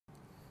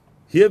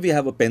Here we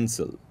have a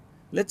pencil.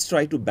 Let's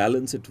try to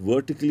balance it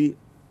vertically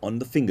on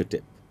the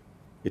fingertip.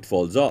 It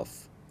falls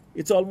off.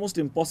 It's almost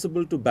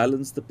impossible to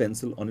balance the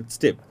pencil on its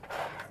tip.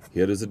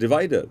 Here is a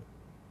divider.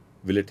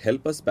 Will it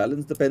help us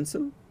balance the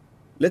pencil?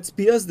 Let's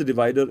pierce the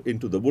divider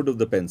into the wood of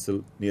the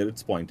pencil near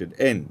its pointed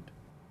end.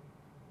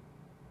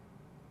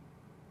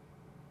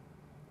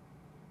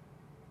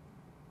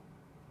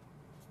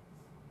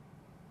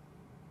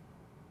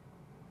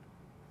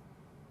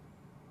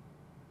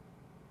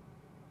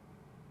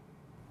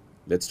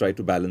 Let's try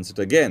to balance it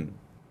again.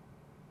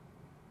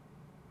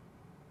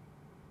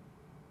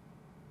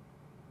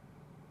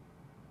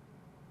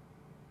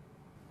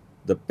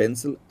 The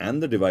pencil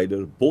and the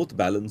divider both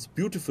balance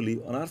beautifully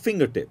on our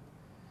fingertip.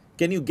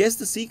 Can you guess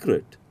the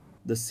secret?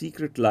 The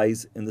secret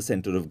lies in the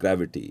center of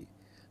gravity.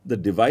 The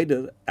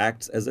divider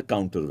acts as a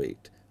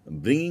counterweight,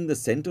 bringing the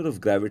center of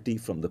gravity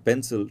from the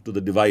pencil to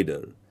the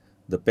divider.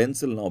 The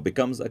pencil now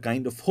becomes a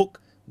kind of hook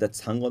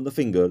that's hung on the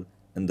finger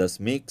and thus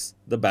makes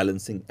the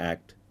balancing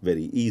act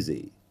very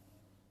easy.